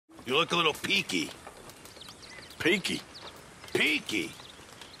You look a little peaky. Peaky? Peaky?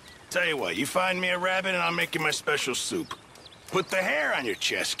 Tell you what, you find me a rabbit and I'll make you my special soup. Put the hair on your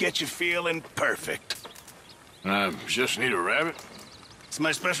chest, get you feeling perfect. I just need a rabbit? It's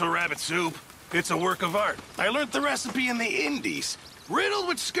my special rabbit soup. It's a work of art. I learned the recipe in the Indies. Riddled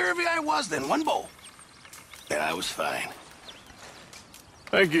with scurvy I was then, one bowl. And I was fine.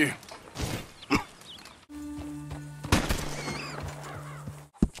 Thank you.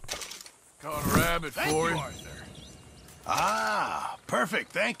 Caught a rabbit for you. Arthur. Ah,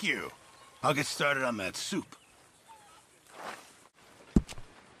 perfect, thank you. I'll get started on that soup.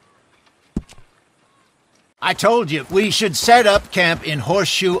 I told you, we should set up camp in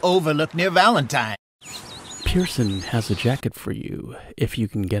Horseshoe Overlook near Valentine. Pearson has a jacket for you, if you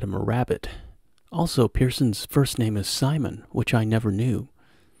can get him a rabbit. Also, Pearson's first name is Simon, which I never knew.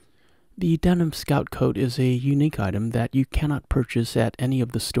 The Denim Scout coat is a unique item that you cannot purchase at any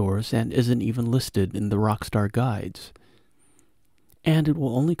of the stores and isn't even listed in the Rockstar guides. And it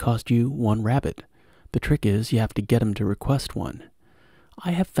will only cost you 1 rabbit. The trick is you have to get him to request one.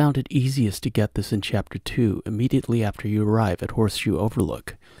 I have found it easiest to get this in Chapter 2, immediately after you arrive at Horseshoe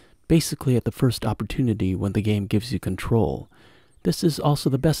Overlook, basically at the first opportunity when the game gives you control. This is also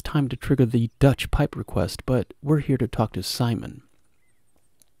the best time to trigger the Dutch pipe request, but we're here to talk to Simon.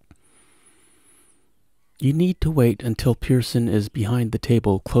 You need to wait until Pearson is behind the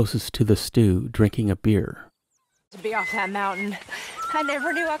table closest to the stew, drinking a beer. To be off that mountain. I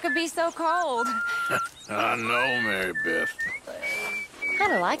never knew I could be so cold. I know, Mary Beth.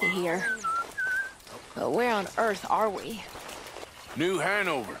 Kinda like it here. But where on earth are we? New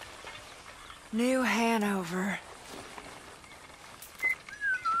Hanover. New Hanover.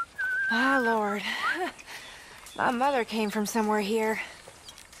 Ah, Lord. My mother came from somewhere here.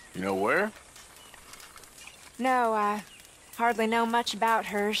 You know where? No, I hardly know much about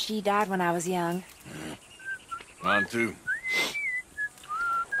her. She died when I was young. Mine too.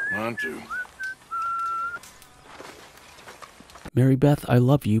 Mine too. Mary Beth, I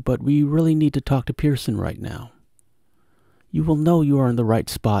love you, but we really need to talk to Pearson right now. You will know you are in the right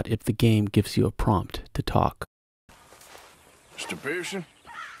spot if the game gives you a prompt to talk. Mr. Pearson?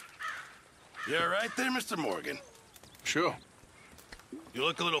 You all right there, Mr. Morgan? Sure. You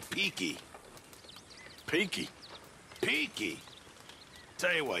look a little peaky. Peaky? Peaky?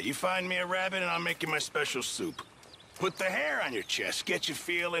 Tell you what, you find me a rabbit and I'll make you my special soup. Put the hair on your chest, get you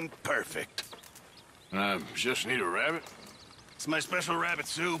feeling perfect. I just need a rabbit? It's my special rabbit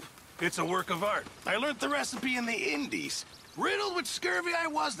soup. It's a work of art. I learned the recipe in the Indies. Riddled with scurvy I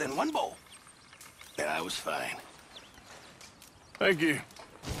was then, one bowl. And I was fine. Thank you.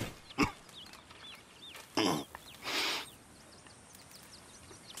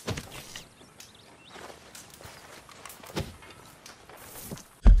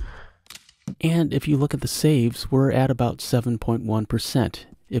 And if you look at the saves, we're at about 7.1%.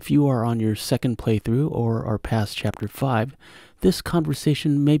 If you are on your second playthrough or are past Chapter 5, this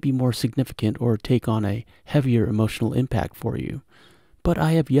conversation may be more significant or take on a heavier emotional impact for you. But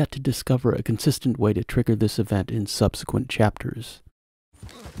I have yet to discover a consistent way to trigger this event in subsequent chapters.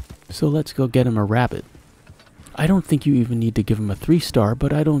 So let's go get him a rabbit. I don't think you even need to give him a 3-star,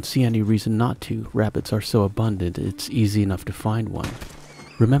 but I don't see any reason not to. Rabbits are so abundant, it's easy enough to find one.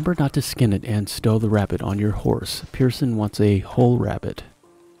 Remember not to skin it and stow the rabbit on your horse. Pearson wants a whole rabbit.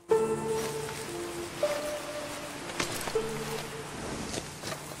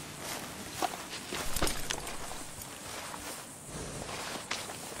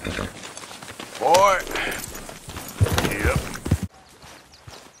 Boy. Yep.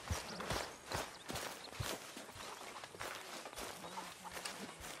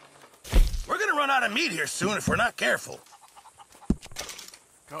 We're gonna run out of meat here soon if we're not careful.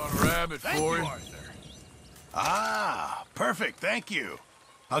 Caught a rabbit for you. Arthur. Ah, perfect, thank you.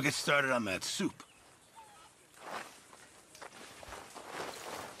 I'll get started on that soup.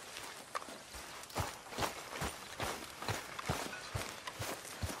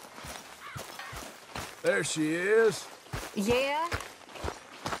 There she is. Yeah?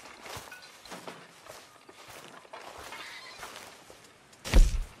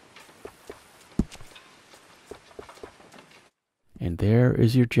 And there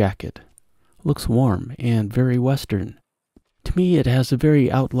is your jacket. Looks warm and very Western. To me, it has a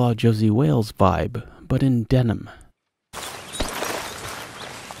very outlaw Josie Wales vibe, but in denim.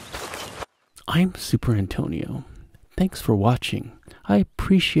 I'm Superantonio. Thanks for watching. I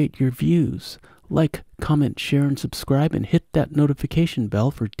appreciate your views. Like, comment, share, and subscribe, and hit that notification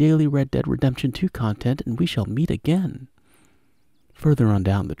bell for daily Red Dead Redemption 2 content, and we shall meet again further on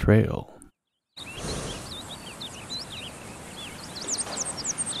down the trail.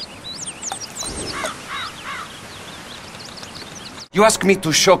 You ask me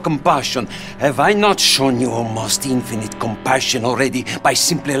to show compassion. Have I not shown you almost infinite compassion already by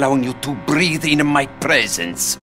simply allowing you to breathe in my presence?